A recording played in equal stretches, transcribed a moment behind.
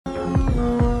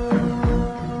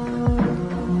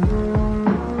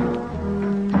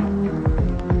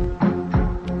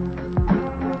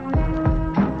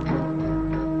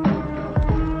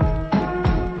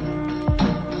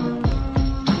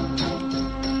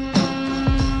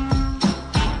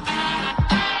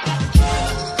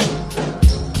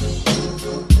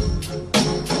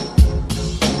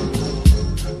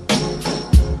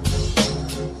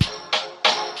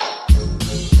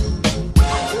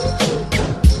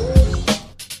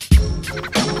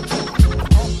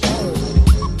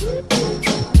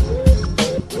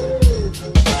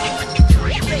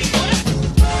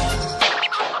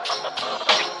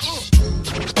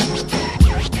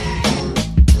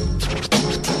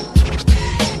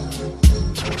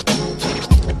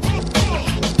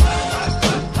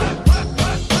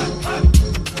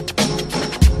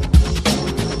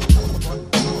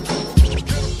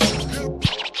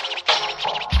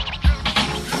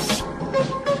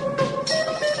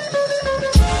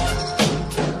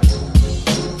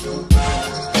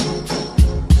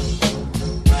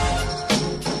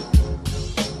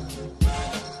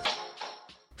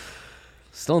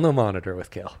Still no monitor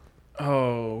with Kale.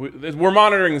 Oh, we're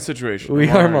monitoring the situation. We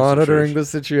are monitoring the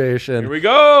situation. Here we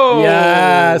go.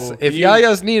 Yes. If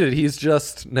Yaya's needed, he's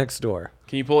just next door.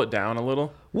 Can you pull it down a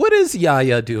little? What is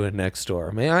Yaya doing next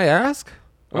door? May I ask?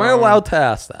 Am I allowed to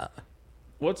ask that?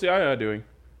 What's Yaya doing?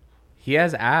 He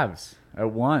has abs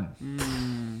at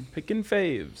 1. Picking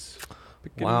faves.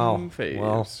 Wow. Faves.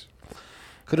 Well,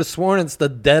 could have sworn it's the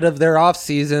dead of their off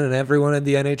season and everyone in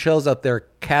the NHL's up there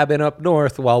cabin up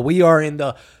north while we are in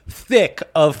the thick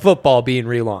of football being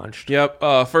relaunched. Yep.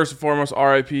 First and foremost,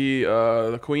 R.I.P.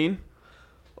 The Queen.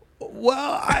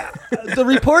 Well, the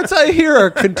reports I hear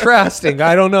are contrasting.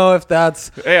 I don't know if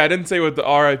that's... Hey, I didn't say what the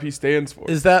R.I.P. stands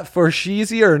for. Is that for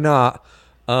Sheezy or not?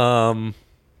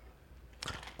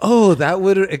 That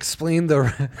would explain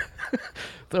the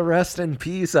the rest in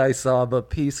peace I saw, but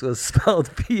peace was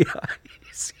spelled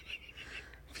P-I-E-C.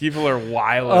 People are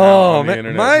wild on the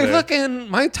internet.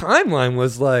 My timeline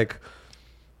was like,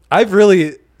 I've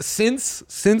really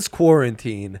since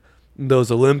quarantine, those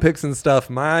Olympics and stuff,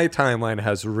 my timeline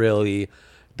has really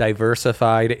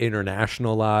diversified,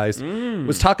 internationalized.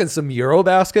 Was talking some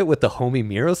Eurobasket with the homie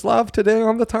Miroslav today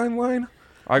on the timeline.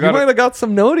 You might have got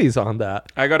some noties on that.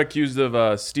 I got accused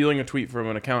of stealing a tweet from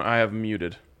an account I have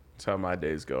muted. That's how my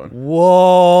day's going.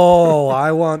 Whoa,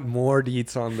 I want more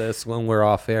deets on this when we're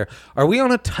off air. Are we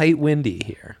on a tight windy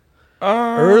here?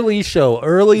 Early show,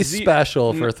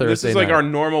 special for Thursday This is like night. our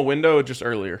normal window, just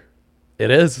earlier. It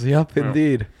is, yep,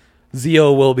 indeed.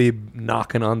 Zio will be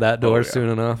knocking on that door soon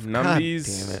enough.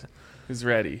 Numbies God damn it. is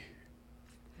ready.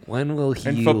 When will he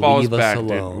And football leave is back, us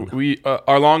alone? dude. We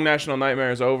our long national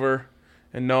nightmare is over.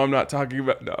 And no, I'm not talking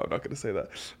about... No, I'm not going to say that.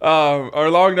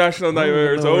 Our long national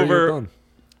nightmare is over.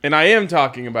 And I am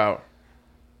talking about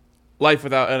life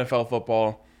without NFL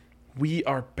football. We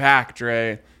are back,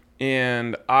 Dre.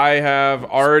 And I have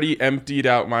already emptied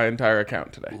out my entire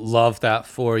account today. Love that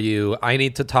for you. I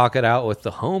need to talk it out with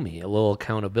the homie. A little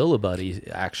accountability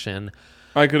buddy action.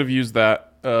 I could have used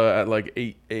that at like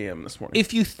 8 a.m. this morning.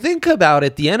 If you think about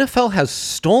it, the NFL has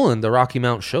stolen the Rocky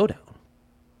Mountain Showdown.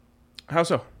 How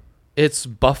so? It's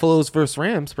Buffaloes versus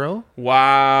Rams, bro.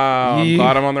 Wow. I'm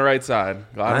glad I'm on the right side.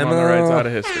 Glad I'm on the right side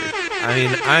of history. I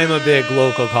mean, I'm a big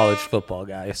local college football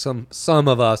guy. Some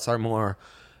of us are more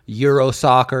Euro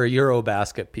soccer, Euro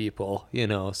basket people,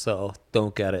 so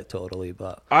don't get it totally.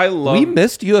 But we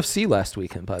missed UFC last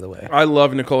weekend, by the way. I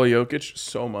love Nikola Jokic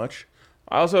so much.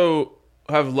 I also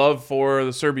have love for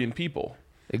the Serbian people.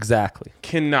 Exactly.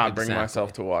 Cannot bring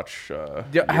myself to watch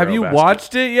have you Eurobasket.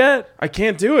 watched it yet? I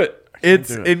can't do it.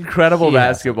 It's incredible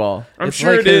basketball. I'm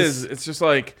sure it is. It's just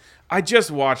like, I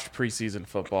just watched preseason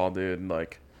football, dude.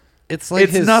 Like, it's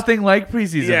nothing like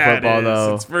preseason football,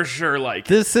 though. It's for sure like...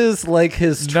 This is like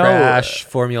his trash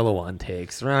Formula One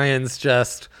takes. Ryan's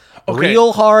just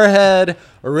real hardhead,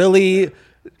 really,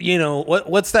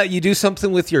 what's that? You do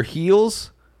something with your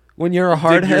heels when you're a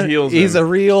hardhead? He's a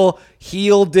real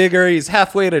heel digger. He's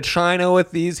halfway to China with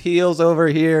these heels over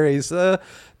here. He's...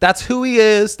 That's who he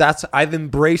is. I've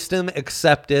embraced him,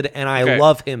 accepted, and I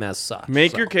love him as such.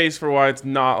 Make your case for why it's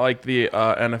not like the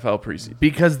NFL preseason.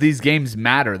 Because these games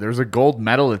matter. There's a gold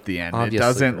medal at the end. Obviously, it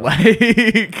doesn't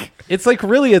like... It's like,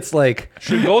 really, it's like...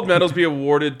 Should gold medals be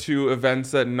awarded to events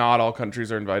that not all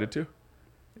countries are invited to?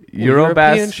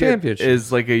 Eurobasket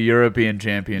is like a European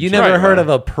championship. You never heard of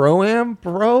a Pro-Am,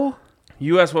 bro?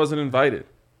 U.S. wasn't invited.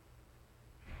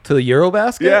 To the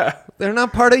Eurobasket? Yeah. They're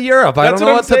not part of Europe. I don't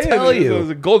know what to tell you.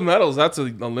 The gold medals, that's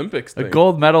an Olympics thing. A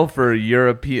gold medal for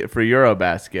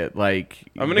Eurobasket. Like,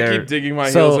 I'm going to keep digging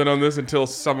my heels in on this until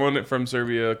someone from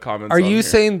Serbia comments. Are you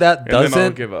saying that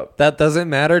doesn't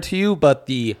matter to you, but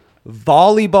the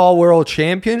Volleyball World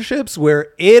Championships,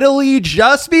 where Italy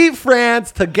just beat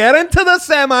France to get into the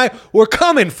semi, we're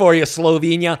coming for you,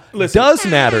 Slovenia. Does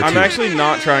matter to I'm you. actually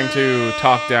not trying to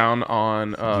talk down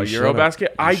on Eurobasket.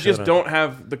 I just don't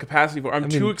have the capacity for it. I'm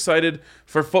too excited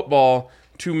for football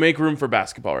to make room for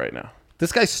basketball right now.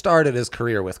 This guy started his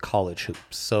career with college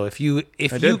hoops. So if you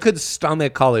could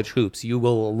stomach college hoops, you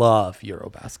will love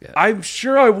Eurobasket. I'm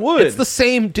sure I would. It's the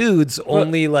same dudes,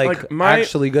 only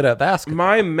actually good at basketball.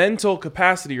 My mental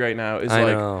capacity right now is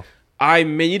I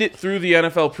made it through the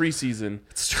NFL preseason.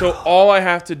 So all I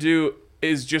have to do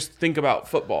is just think about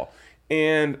football.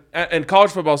 And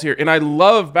college football's here. And I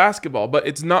love basketball, but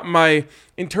it's not, my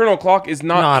internal clock is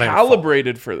not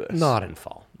calibrated for this. Not in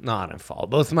fall.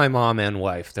 Both my mom and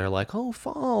wife, they're like, "Oh,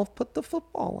 fall, put the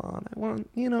football on. I want,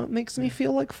 it makes me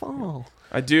feel like fall."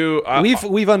 I do.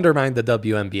 We've undermined the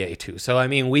WNBA too. So I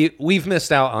mean, we've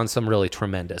missed out on some really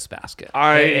tremendous basket.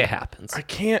 It happens. I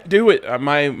can't do it.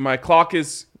 My clock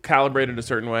is calibrated a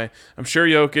certain way. I'm sure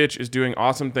Jokic is doing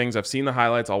awesome things. I've seen the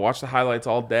highlights. I'll watch the highlights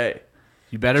all day.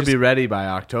 You better be ready by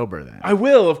October then. I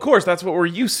will, of course. That's what we're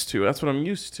used to. That's what I'm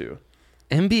used to.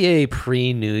 NBA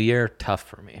pre-New Year, tough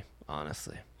for me,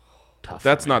 honestly.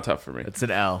 That's not tough for me. It's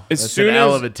an L. As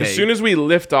soon as we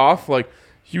lift off, like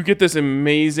you get this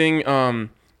amazing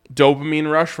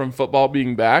dopamine rush from football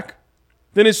being back.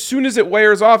 Then as soon as it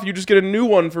wears off, you just get a new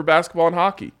one for basketball and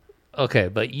hockey. Okay,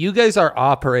 but you guys are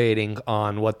operating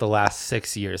on what the last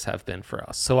 6 years have been for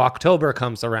us. So October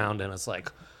comes around and it's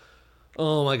like,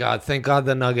 oh my God, thank God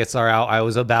the Nuggets are out. I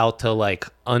was about to like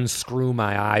unscrew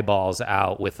my eyeballs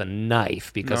out with a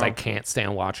knife because I can't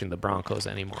stand watching the Broncos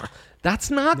anymore.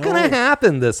 That's not going to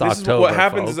happen this October. What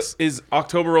happens is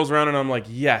October rolls around and I'm like,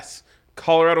 yes,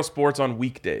 Colorado sports on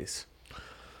weekdays.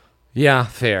 Yeah,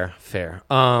 fair.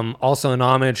 Also an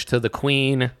homage to the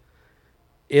Queen,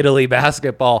 Italy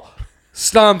basketball,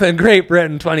 stomping Great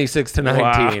Britain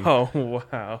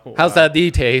 26-19. Wow. How's that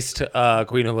taste,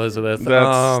 Queen Elizabeth?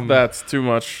 That's too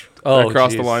much. That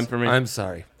crossed the line for me. I'm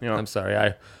sorry. Yeah. I'm sorry.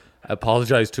 I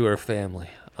apologize to her family.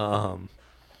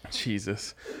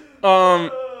 Jesus.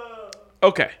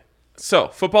 Okay. So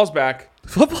football's back.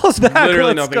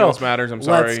 Literally nothing else matters. I'm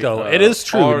sorry. Let's go. It is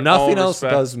true. Nothing else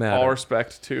does matter. All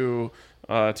respect to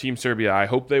Team Serbia. I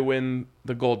hope they win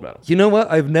the gold medal. You know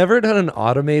what? I've never done an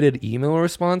automated email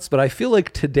response, but I feel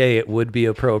like today it would be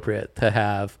appropriate to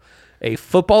have a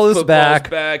football's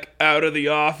back out of the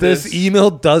office. This email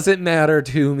doesn't matter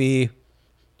to me.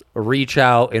 Reach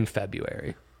out in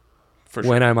February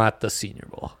when I'm at the Senior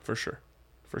Bowl. For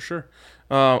sure.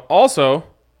 Also,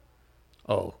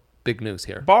 big news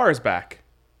here. Bar is back.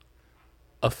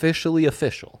 Officially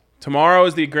official. Tomorrow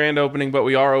is the grand opening, but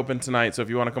we are open tonight. So if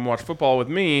you want to come watch football with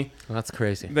me, that's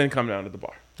crazy. Then come down to the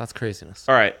bar. That's craziness.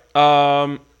 All right.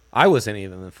 I wasn't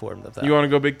even informed of that. You want to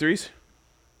go big threes?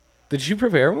 Did you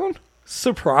prepare one?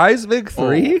 Surprise big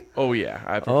three? Oh yeah.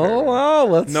 I prepared one. Wow.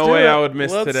 Let's no do way it. I would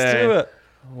miss Let's today. Do it.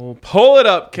 We'll pull it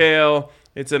up, Kale.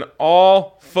 It's an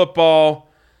all football.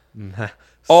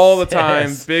 All the time.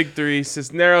 Yes. Big three.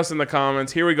 Cisneros in the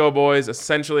comments. Here we go, boys.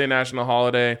 Essentially a national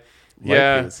holiday.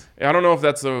 Yeah. I don't know if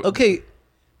that's the... Okay.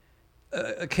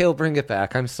 Kale, bring it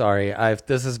back. I'm sorry.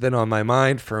 This has been on my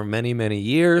mind for many, many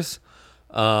years.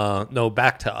 No,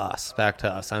 back to us.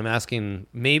 I'm asking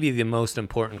maybe the most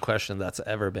important question that's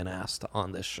ever been asked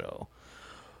on this show.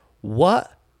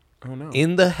 What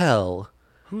in the hell...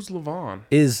 Who's Levon?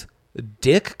 Is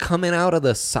dick coming out of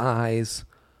the side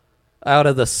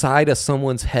of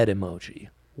someone's head emoji?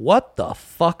 What the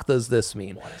fuck does this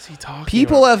mean? What is he talking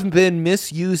People about? have been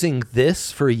misusing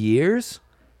this for years.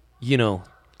 You know,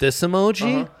 this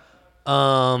emoji.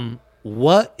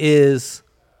 What is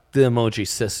the emoji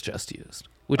Sis just used?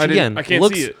 Which again, I can't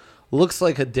see it. Looks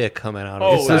like a dick coming out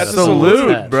of his head. It's a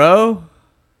salute, bro.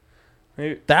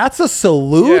 Maybe. That's a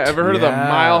salute? Yeah, ever heard of the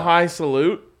Mile High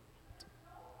Salute?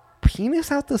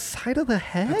 Penis out the side of the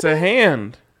head? It's a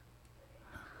hand.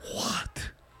 What?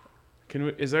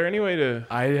 Is there any way to...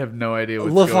 I have no idea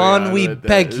what's going on. Levon, we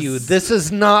beg you. This is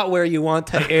not where you want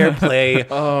to airplay.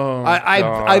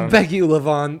 I beg you,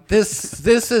 Levon.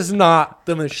 This is not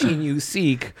the machine you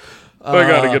seek. I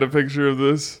gotta get a picture of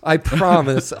this. I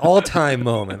promise. All-time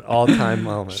moment.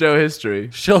 Show history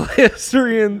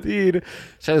indeed.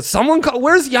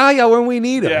 Where's Yaya when we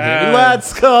need him? Yeah.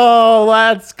 Let's go.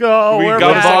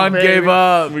 Levon gave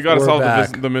up. We gotta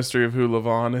solve the mystery of who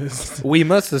Levon is. We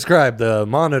must describe the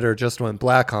monitor just went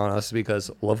black on us because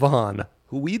Levon,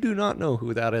 who we do not know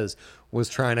who that is, was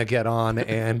trying to get on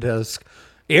and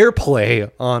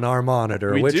airplay on our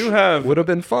monitor, which would have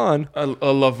been fun. A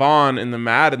Levon in the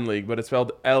Madden League, but it's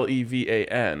spelled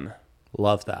Levan.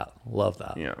 Love that.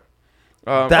 Yeah.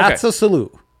 That's a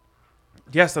salute.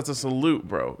 Yes, that's a salute,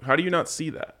 bro. How do you not see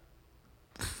that?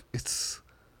 It's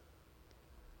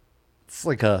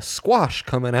like a squash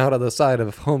coming out of the side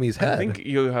of homie's head. I think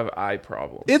you have eye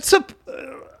problems. It's a...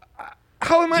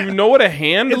 how am I... Do you know what a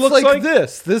hand looks like? It's like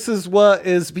this. This is what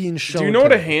is being shown. Do you know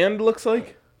what a hand looks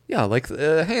like? Yeah, like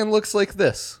a hand looks like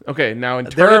this. Okay, now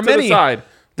turn it to the side.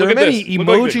 There are many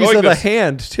emojis of a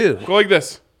hand, too. Go like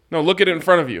this. No, look at it in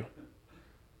front of you.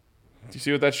 Do you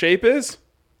see what that shape is?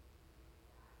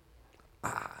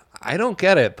 I don't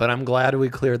get it, but I'm glad we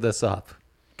cleared this up.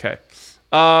 Okay.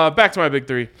 Back to my big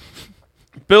three.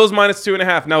 Bills minus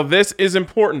 2.5. Now, this is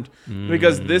important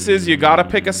because this is, you got to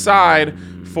pick a side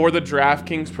for the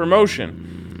DraftKings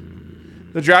promotion.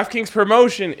 The DraftKings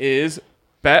promotion is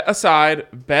bet aside,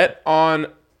 bet on...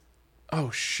 Oh,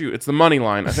 shoot. It's the money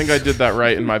line. I think I did that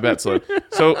right in my bet slip.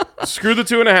 So, screw the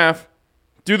 2.5.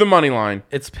 Do the money line.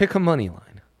 It's pick a money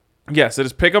line. Yes, it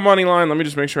is pick a money line. Let me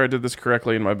just make sure I did this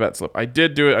correctly in my bet slip. I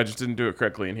did do it. I just didn't do it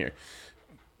correctly in here.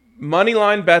 money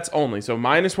line bets only. So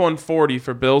minus 140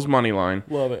 for Bills money line.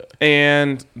 Love it.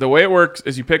 And the way it works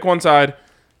is you pick one side.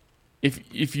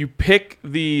 If you pick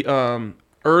the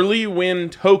early win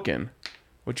token,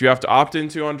 which you have to opt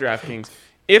into on DraftKings,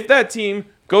 if that team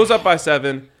goes up by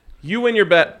 7, you win your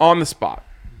bet on the spot.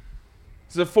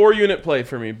 It's a 4-unit play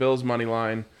for me, Bills money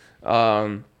line.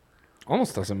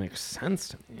 Almost doesn't make sense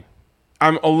to me.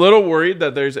 I'm a little worried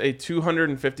that there's a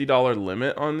 $250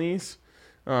 limit on these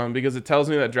because it tells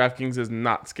me that DraftKings is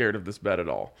not scared of this bet at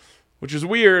all, which is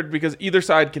weird because either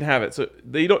side can have it. So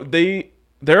they're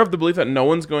of the belief that no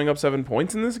one's going up 7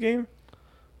 points in this game.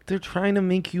 They're trying to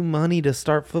make you money to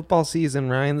start football season,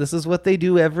 Ryan. This is what they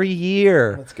do every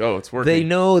year. Let's go. It's working. They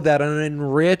know that an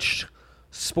enriched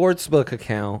sportsbook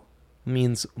account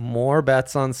means more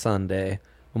bets on Sunday,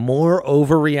 more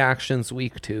overreactions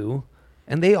week 2,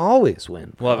 and they always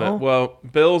win. Love it. Well,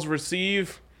 Bills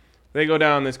receive. They go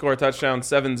down. They score a touchdown,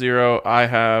 7-0. I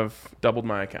have doubled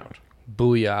my account.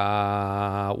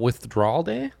 Booyah. Withdrawal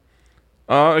day?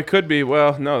 It could be.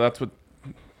 Well, no, that's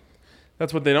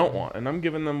what they don't want, and I'm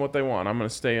giving them what they want. I'm going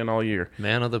to stay in all year.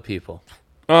 Man of the people.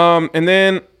 And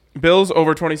then Bills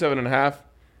over 27.5.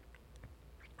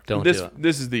 Don't do it.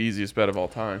 This is the easiest bet of all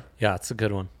time. Yeah, it's a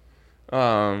good one.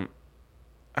 What?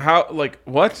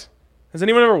 Has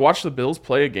anyone ever watched the Bills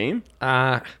play a game?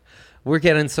 We're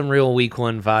getting some real week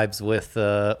 1 vibes with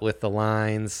the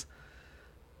lines.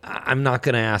 I'm not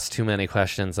going to ask too many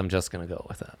questions. I'm just going to go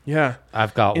with it. Yeah.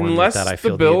 I've got one that I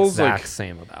feel the exact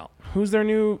same about. Who's their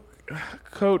new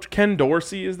coach? Ken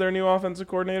Dorsey is their new offensive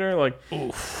coordinator.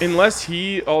 Unless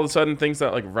he all of a sudden thinks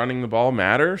that running the ball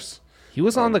matters. He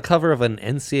was on the cover of an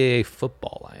NCAA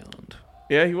football I owned.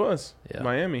 Yeah, he was. Yeah.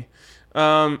 Miami.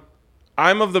 I'm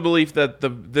of the belief that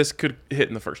this could hit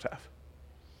in the first half.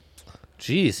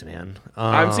 Jeez, man.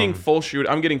 I'm seeing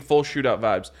I'm getting full shootout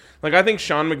vibes. I think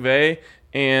Sean McVay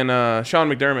and Sean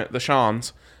McDermott, the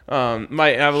Seans,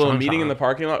 might have a little meeting in the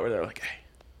parking lot where they're like, hey,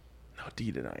 no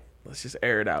D tonight. Let's just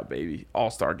air it out, baby.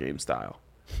 All-star game style.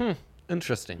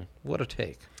 Interesting. What a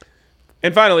take.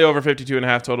 And finally, over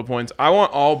 52.5 total points. I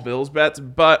want all Bills bets,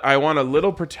 but I want a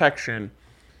little protection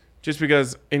just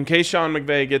because in case Sean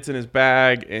McVay gets in his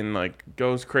bag and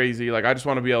goes crazy, I just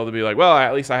want to be able to be well,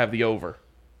 at least I have the over.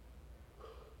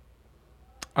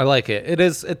 I like it.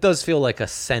 It does feel like a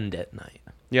send it night.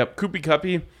 Yep. Koopy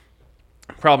Cuppy,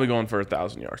 probably going for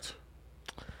 1,000 yards.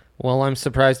 Well, I'm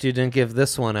surprised you didn't give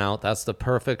this one out. That's the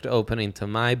perfect opening to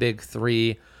my big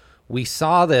 3. We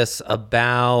saw this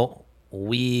about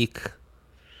week.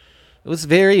 It was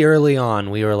very early on.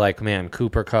 We were like, man,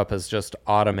 Cooper Kupp is just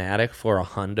automatic for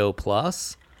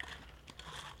 $100+.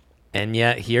 And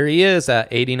yet here he is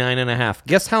at 89.5.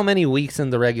 Guess how many weeks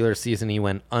in the regular season he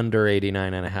went under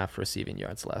 89.5 receiving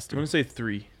yards last year? I'm going to say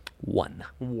 3. 1.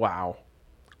 Wow.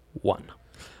 1.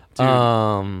 Dude,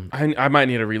 I might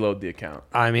need to reload the account.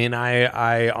 I mean,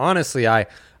 I honestly, I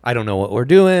don't know what we're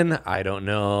doing. I don't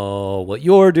know what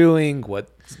you're doing, what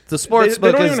the sportsbook is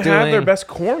doing. They don't even have their best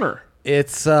corner.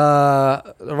 It's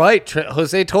right.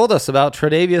 Jose told us about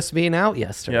Tre'Davious being out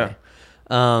yesterday.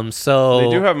 Yeah. So they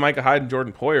do have Micah Hyde and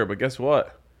Jordan Poyer, but guess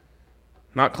what?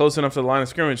 Not close enough to the line of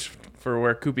scrimmage for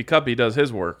where Koopy Cuppy does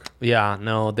his work. Yeah,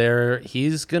 no,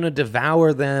 he's going to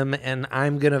devour them, and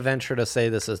I'm going to venture to say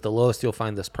this is the lowest you'll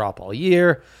find this prop all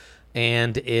year,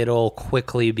 and it'll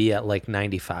quickly be at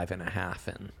 95.5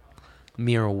 in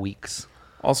mere weeks.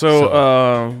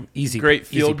 Also, easy, great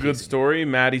feel-good story,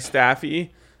 Matty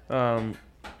Staffy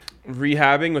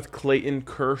rehabbing with Clayton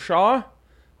Kershaw.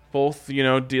 Both,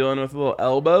 dealing with a little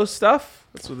elbow stuff.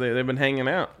 That's what they've been hanging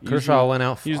out. Kershaw went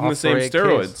out using the same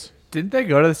steroids. Didn't they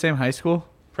go to the same high school?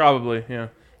 Probably, yeah.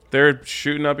 They're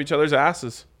shooting up each other's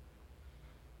asses.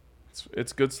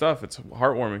 It's good stuff. It's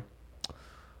heartwarming.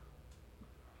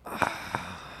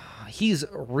 He's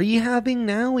rehabbing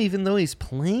now, even though he's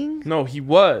playing? No, he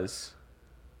was.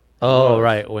 Oh,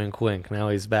 right. Wink, wink. Now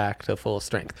he's back to full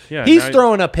strength. Yeah, he's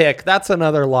throwing a pick. That's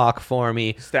another lock for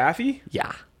me. Staffy?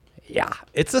 Yeah.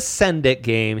 It's a send-it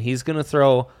game. He's going to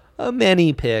throw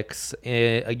many picks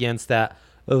against that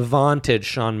vaunted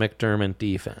Sean McDermott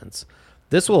defense.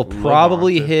 This will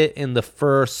probably hit in the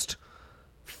first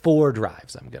 4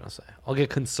 drives, I'm going to say. I'll get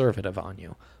conservative on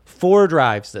you. 4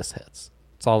 drives this hits.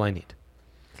 That's all I need.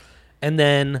 And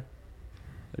then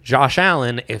Josh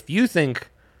Allen, if you think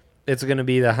it's going to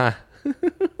be the...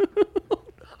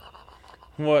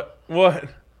 What?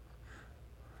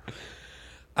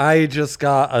 I just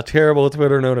got a terrible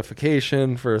Twitter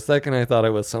notification. For a second, I thought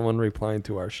it was someone replying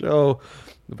to our show,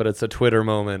 but it's a Twitter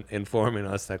moment informing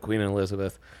us that Queen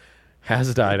Elizabeth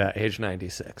has died at age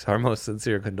 96. Our most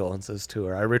sincere condolences to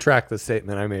her. I retract the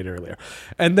statement I made earlier.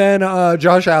 And then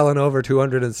Josh Allen over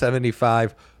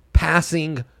 275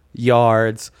 passing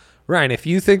yards. Ryan, if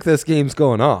you think this game's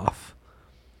going off,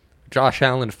 Josh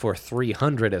Allen for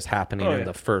 300 is happening in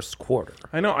the first quarter.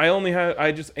 I know. I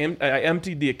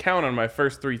emptied the account on my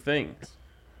first 3 things.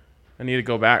 I need to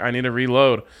go back. I need to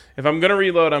reload. If I'm going to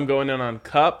reload, I'm going in on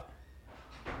Kupp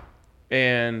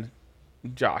and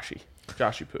Joshy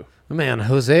Poo. Man,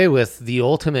 Jose with the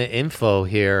ultimate info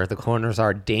here. The corners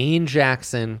are Dane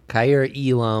Jackson, Kaiir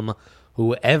Elam,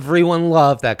 who everyone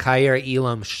loved that Kaiir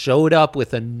Elam showed up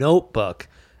with a notebook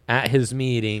at his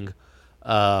meeting.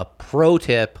 Pro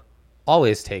tip,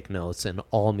 always take notes in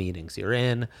all meetings you're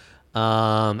in.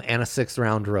 And a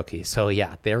 6th-round rookie. So,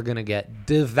 yeah, they're going to get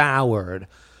devoured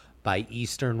by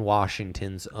Eastern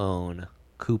Washington's own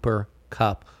Cooper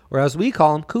Kupp. Or as we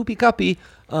call him, Koopy Cuppy.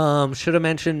 Should have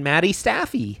mentioned Matty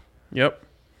Staffy. Yep.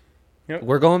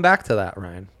 We're going back to that,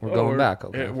 Ryan. We're going back.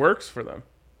 Okay. It works for them.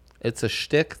 It's a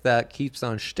shtick that keeps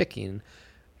on sticking.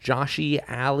 Joshy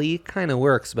Ali kind of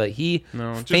works, but he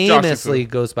famously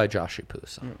goes by Joshy Poo.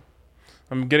 So.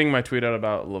 I'm getting my tweet out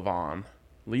about Levon.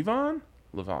 Levon?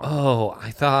 Oh,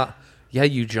 I thought... Yeah,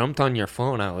 you jumped on your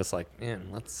phone. I was like, man,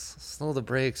 let's slow the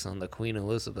brakes on the Queen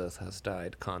Elizabeth has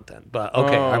died content. But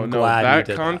okay, I'm glad you did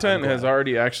that. Content has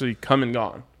already actually come and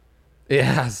gone. It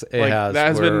has. It has. That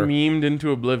has been memed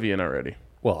into oblivion already.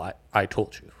 Well, I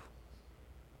told you.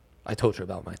 I told you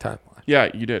about my timeline. Yeah,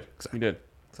 you did. Exactly. You did.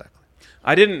 Exactly.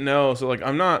 I didn't know. So,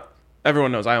 I'm not...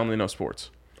 Everyone knows I only know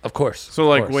sports. Of course.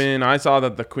 So, when I saw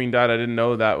that the Queen died, I didn't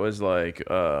know that was,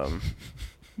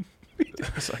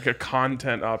 it's like a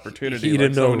content opportunity. You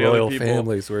didn't know royal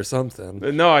families were something.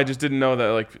 No, I just didn't know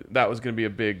that that was going to be a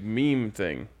big meme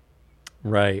thing.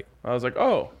 Right. I was like,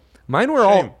 oh. Mine were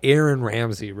all Aaron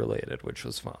Ramsey related, which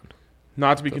was fun.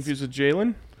 Not to be confused with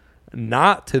Jalen?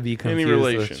 Not to be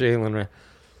confused with Jalen.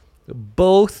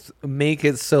 Both make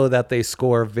it so that they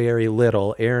score very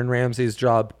little. Aaron Ramsey's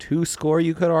job to score,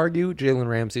 you could argue. Jalen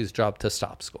Ramsey's job to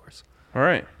stop scores. All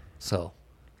right. So,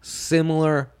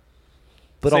 similar...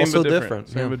 But Same also but different.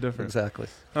 Same but different. Exactly.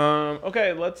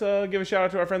 Okay, let's give a shout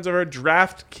out to our friends over at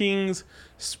DraftKings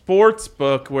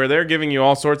Sportsbook, where they're giving you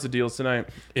all sorts of deals tonight.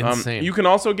 Insane. You can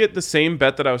also get the same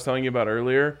bet that I was telling you about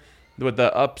earlier with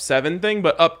the up 7 thing,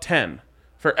 but up 10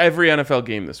 for every NFL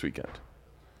game this weekend.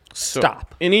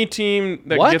 Stop. So any team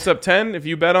that gets up 10, if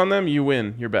you bet on them, you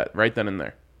win your bet right then and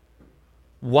there.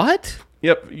 What?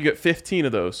 Yep, you get 15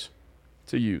 of those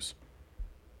to use.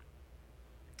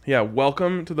 Yeah,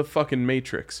 welcome to the fucking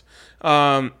Matrix.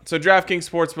 So DraftKings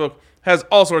Sportsbook has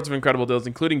all sorts of incredible deals,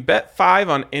 including bet 5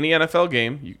 on any NFL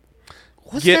game.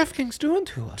 What's DraftKings doing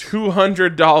to us?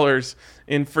 $200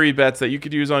 in free bets that you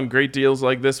could use on great deals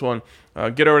like this one.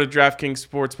 Get over to DraftKings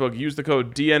Sportsbook. Use the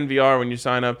code DNVR when you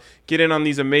sign up. Get in on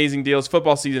these amazing deals.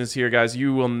 Football season is here, guys.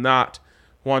 You will not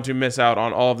want to miss out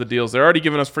on all of the deals. They're already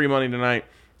giving us free money tonight,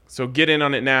 so get in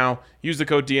on it now. Use the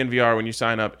code DNVR when you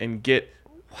sign up and get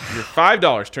your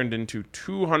 $5 turned into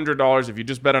 $200 if you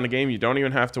just bet on a game. You don't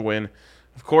even have to win.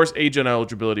 Of course, age and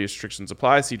eligibility restrictions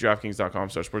apply. See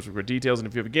DraftKings.com/sportsbook for details. And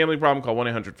if you have a gambling problem, call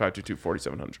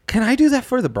 1-800-522-4700. Can I do that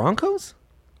for the Broncos?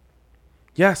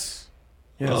 Yes.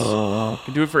 You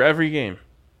can do it for every game.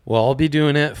 Well, I'll be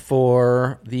doing it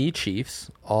for the Chiefs.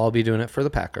 I'll be doing it for the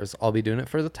Packers. I'll be doing it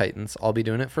for the Titans. I'll be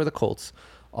doing it for the Colts.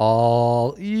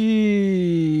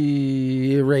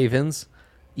 Ravens,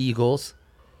 Eagles,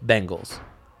 Bengals.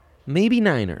 Maybe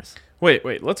Niners. Wait.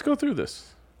 Let's go through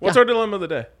this. What's our dilemma of the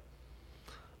day?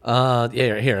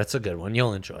 Here. It's a good one.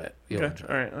 You'll enjoy it.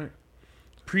 All right.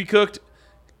 Pre-cooked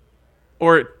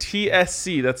or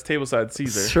TSC, that's tableside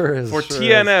Caesar. Sure is. For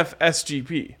TNF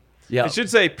SGP. Yeah. It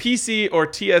should say PC or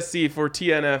TSC for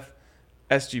TNF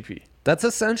SGP. That's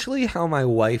essentially how my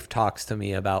wife talks to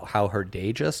me about how her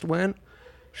day just went.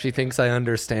 She thinks I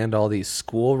understand all these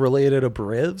school-related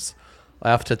abrivs.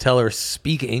 I have to tell her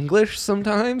speak English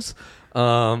sometimes.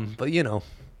 But,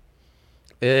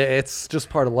 it's just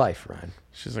part of life, Ryan.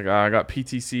 She's like, I got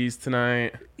PTCs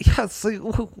tonight. Yeah, it's like,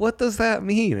 what does that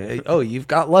mean? Oh, you've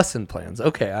got lesson plans.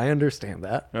 Okay, I understand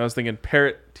that. I was thinking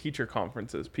parent teacher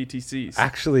conferences, PTCs.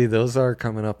 Actually, those are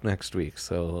coming up next week,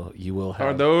 so you will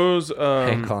have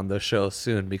Hank on the show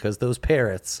soon, because those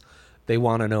parrots, they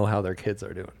want to know how their kids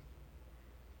are doing.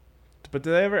 But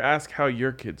do they ever ask how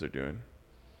your kids are doing?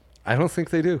 I don't think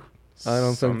they do. I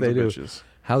don't think they do. Bitches.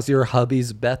 How's your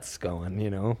hubby's bets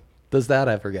going, Does that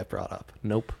ever get brought up?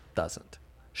 Nope, doesn't.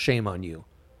 Shame on you.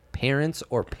 Parents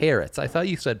or parrots? I thought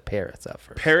you said parrots at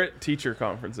first. Parent teacher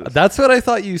conferences. That's what I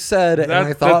thought you said, and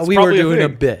I thought we were doing a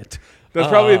bit. That's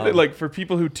probably a bit like for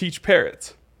people who teach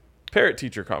parrots. parrot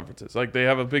teacher conferences. Like they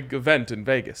have a big event in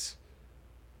Vegas.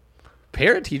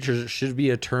 Parrot teachers should be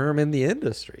a term in the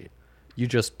industry. You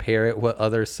just parrot what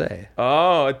others say.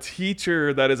 Oh, a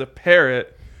teacher that is a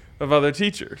parrot of other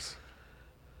teachers.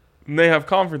 And they have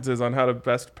conferences on how to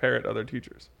best parrot other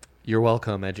teachers. You're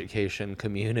welcome, education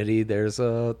community.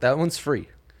 That one's free.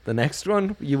 The next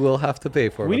one you will have to pay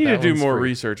for. We need to do more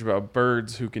research about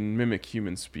birds who can mimic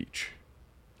human speech.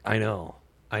 I know.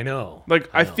 Like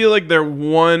I feel like they're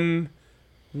one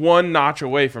notch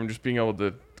away from just being able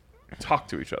to talk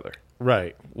to each other.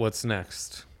 Right. What's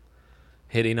next?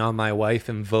 Hitting on my wife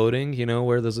and voting?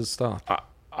 Where does it stop?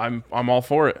 I'm all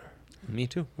for it. Me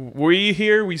too.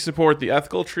 We support the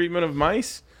ethical treatment of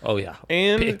mice. Oh yeah,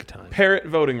 and big time. Parrot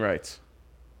voting rights.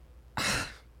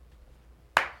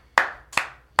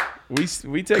 we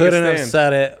take Couldn't a stand. have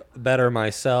said it better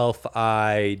myself.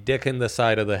 I dick in the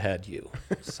side of the head.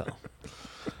 So.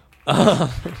 I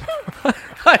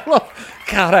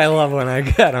love when I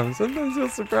get them. Sometimes I'll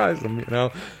surprise them.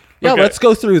 Yeah, okay. Let's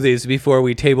go through these before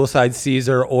we tableside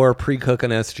Caesar or pre-cook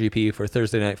an SGP for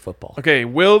Thursday Night Football. Okay,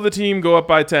 will the team go up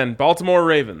by 10? Baltimore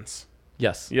Ravens.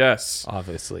 Yes.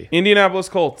 Obviously. Indianapolis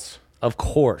Colts. Of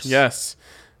course. Yes.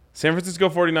 San Francisco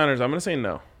 49ers. I'm going to say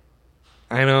no.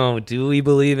 I know. Do we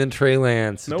believe in Trey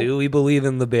Lance? Nope. Do we believe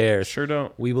in the Bears? Sure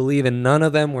don't. We believe in none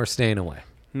of them. We're staying away.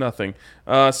 Nothing.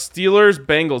 Steelers,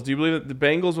 Bengals. Do you believe that the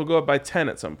Bengals will go up by 10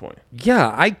 at some point?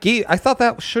 Yeah, I thought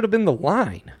that should have been the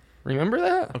line. Remember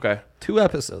that? Okay. 2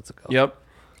 episodes ago. Yep.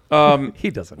 He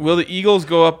doesn't. Will the Eagles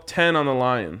go up 10 on the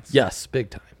Lions? Yes,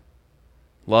 big time.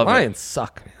 Love it. Lions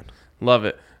suck, man. Love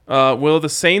it. Will the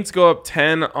Saints go up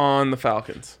 10 on the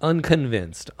Falcons?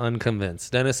 Unconvinced.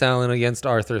 Dennis Allen against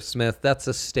Arthur Smith. That's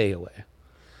a stay away.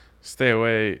 Stay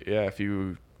away, yeah, if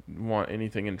you want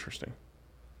anything interesting.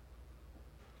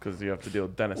 Because you have to deal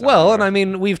with Dennis Allen. Well, and I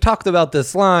mean, we've talked about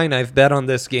this line. I've bet on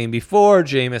this game before.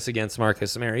 Jameis against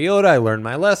Marcus Mariota. I learned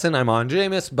my lesson. I'm on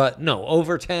Jameis. But no,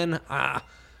 over 10,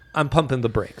 I'm pumping the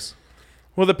brakes.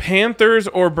 Will the Panthers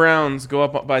or Browns go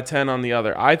up by 10 on the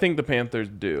other? I think the Panthers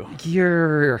do.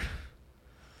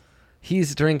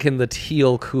 He's drinking the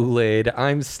teal Kool-Aid.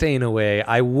 I'm staying away.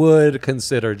 I would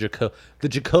consider the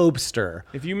Jacobster.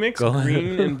 If you mix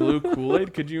green and blue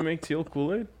Kool-Aid, could you make teal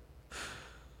Kool-Aid?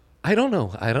 I don't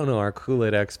know our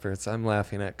Kool-Aid experts. I'm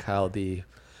laughing at Kyle D.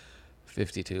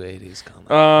 5280s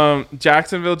comment.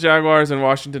 Jacksonville Jaguars and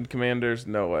Washington Commanders,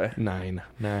 no way.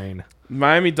 9.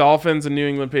 Miami Dolphins and New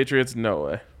England Patriots, no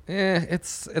way.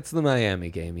 It's the Miami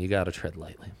game. You got to tread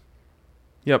lightly.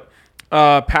 Yep.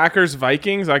 Packers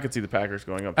Vikings, I could see the Packers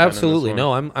going up. Absolutely.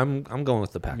 No, I'm going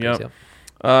with the Packers.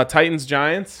 Yep. Titans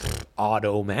Giants,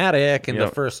 automatic in the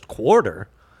first quarter.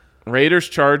 Raiders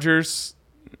Chargers,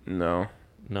 no.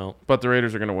 But the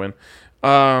Raiders are going to win.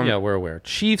 Yeah, we're aware.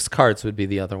 Chiefs Cards would be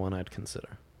the other one I'd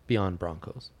consider beyond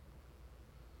Broncos.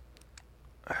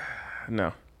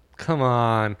 No. Come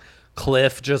on.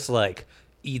 Cliff just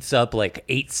eats up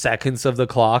 8 seconds of the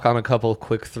clock on a couple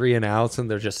quick 3 and outs, and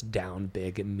they're just down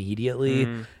big immediately.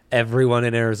 Everyone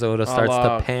in Arizona starts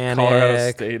to panic.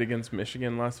 Colorado State against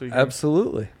Michigan last week.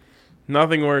 Absolutely.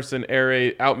 Nothing worse than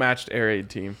outmatched Air Raid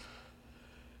team.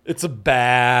 It's a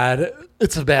bad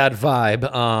vibe.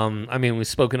 I mean, we've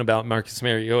spoken about Marcus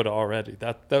Mariota already.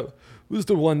 That was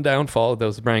the one downfall of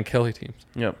those Brian Kelly teams.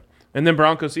 Yep. And then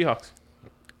Broncos Seahawks.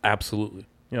 Absolutely.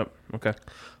 Yep. Okay.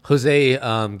 Jose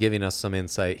giving us some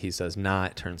insight. He says,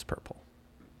 it turns purple.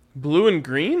 Blue and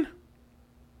green?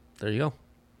 There you go.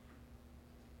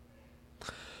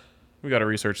 We got to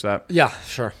research that. Yeah,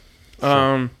 sure.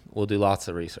 We'll do lots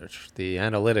of research. The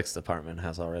analytics department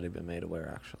has already been made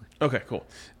aware, actually. Okay, cool.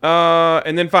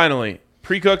 And then finally,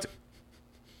 pre-cooked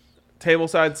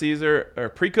tableside Caesar, or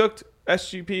pre-cooked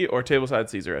SGP or tableside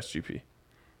Caesar SGP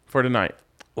for tonight.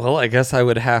 Well, I guess I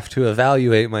would have to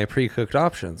evaluate my pre-cooked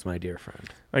options, my dear friend.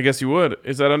 I guess you would.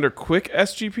 Is that under quick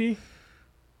SGP?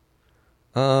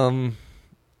 I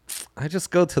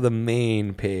just go to the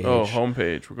main page. Oh,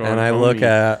 homepage. We're going and I look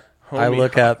at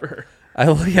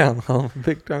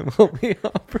big time homie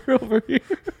hopper over here.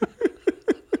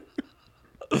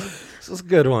 This is a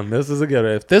good one.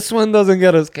 If this one doesn't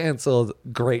get us canceled,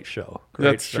 great show.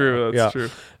 That's true. That's true.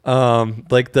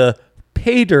 Like the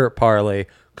pay dirt parlay,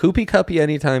 Koopy Cuppy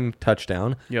anytime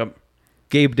touchdown. Yep.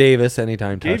 Gabe Davis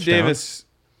anytime touchdown. Gabe Davis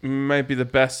might be the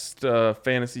best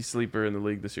fantasy sleeper in the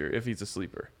league this year, if he's a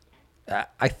sleeper.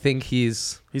 I think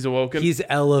he's awoken. He's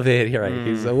elevated, right?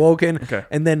 He's awoken. Okay.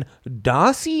 And then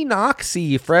Dawsey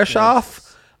Knoxy, fresh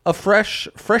off a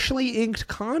freshly inked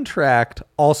contract,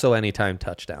 also anytime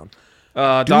touchdown.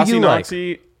 Dawsey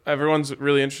Knoxy, everyone's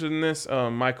really interested in this.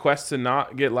 My quest to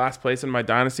not get last place in my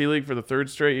dynasty league for the 3rd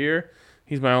straight year.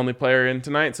 He's my only player in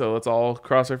tonight, so let's all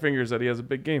cross our fingers that he has a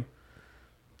big game.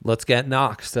 Let's get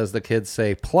knocked, as the kids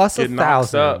say. Plus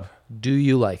 1,000. Do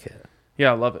you like it?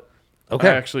 Yeah, I love it. Okay.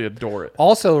 I actually adore it.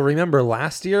 Also, remember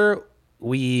last year,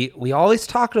 we always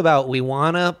talked about we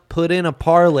want to put in a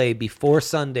parlay before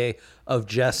Sunday of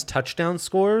just touchdown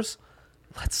scores.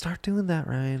 Let's start doing that,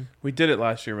 Ryan. We did it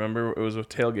last year, remember? It was a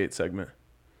tailgate segment.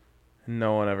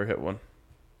 No one ever hit one.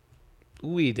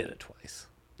 We did it twice.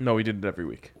 No, we did it every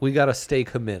week. We got to stay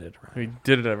committed, Ryan. We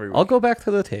did it every week. I'll go back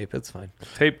to the tape. It's fine.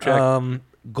 Tape check.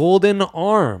 Golden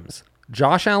Arms.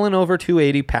 Josh Allen over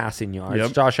 280 passing yards.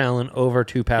 Yep. Josh Allen over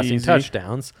 2 passing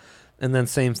touchdowns. And then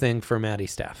same thing for Matty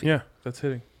Stafford. Yeah, that's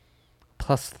hitting.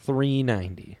 Plus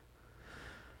 390.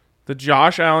 The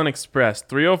Josh Allen Express.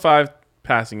 305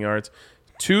 passing yards.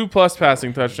 2+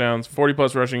 passing touchdowns.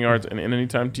 40+ rushing yards. And an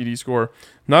anytime TD score.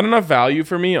 Not enough value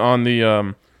for me on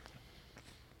the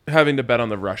having to bet on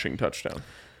the rushing touchdown.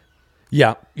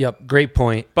 Yeah, yep. Great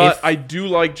point. But I do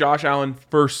like Josh Allen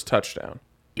first touchdown.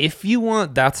 If you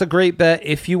want, that's a great bet.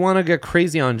 If you want to get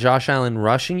crazy on Josh Allen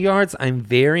rushing yards, I'm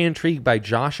very intrigued by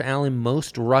Josh Allen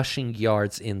most rushing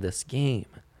yards in this game.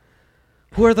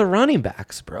 Who are the running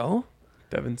backs, bro?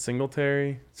 Devin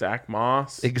Singletary, Zach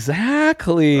Moss.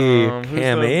 Exactly.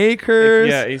 Cam Akers.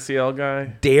 Yeah, ACL guy.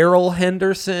 Darrell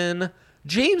Henderson.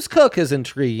 James Cook is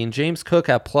intriguing. James Cook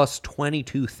at plus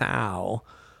 22 thou.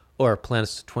 Or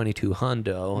plus 22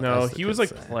 hundo. No, he was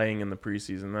playing in the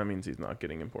preseason. That means he's not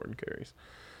getting important carries.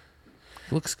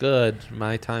 Looks good.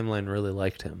 My timeline really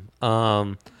liked him.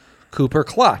 Cooper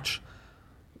Clutch.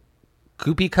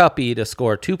 Koopy Cuppy to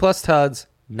score 2+ tuds,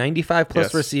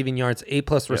 95+ receiving yards,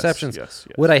 8+ receptions. Yes.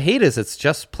 What I hate is it's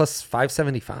just plus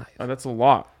 575. That's a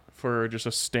lot for just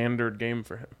a standard game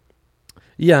for him.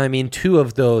 Yeah, I mean, 2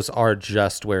 of those are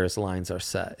just where his lines are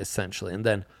set, essentially. And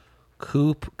then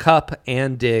Cup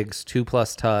and Diggs,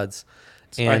 2+ tuds,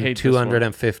 and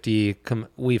 250.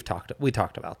 We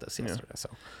talked about this yesterday. So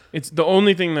it's the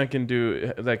only thing that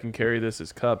can carry this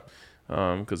is Cup,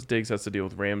 because Diggs has to deal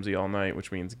with Ramsey all night,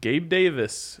 which means Gabe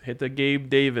Davis. Hit the Gabe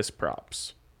Davis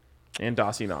props and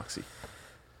Dossie Noxie.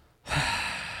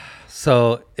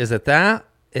 So is it that?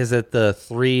 Is it the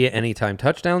 3 anytime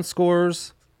touchdown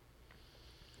scores?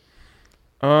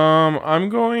 I'm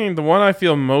going. The one I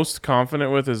feel most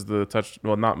confident with is the touch.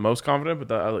 Well, not most confident,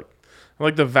 but I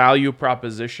like the value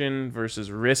proposition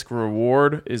versus risk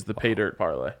reward is the pay dirt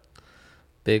parlay.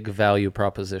 Big value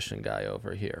proposition guy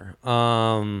over here.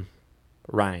 Ryan,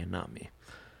 not me.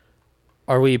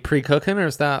 Are we pre-cooking or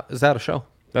is that a show?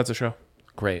 That's a show.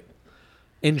 Great.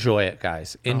 Enjoy it,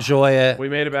 guys. Enjoy it. We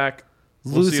made it back.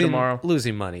 We'll see you tomorrow.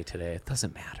 Losing money today. It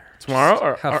doesn't matter.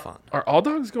 Tomorrow? Have fun. Are all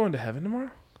dogs going to heaven tomorrow?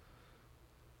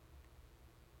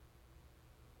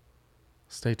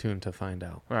 Stay tuned to find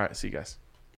out. All right. See you guys.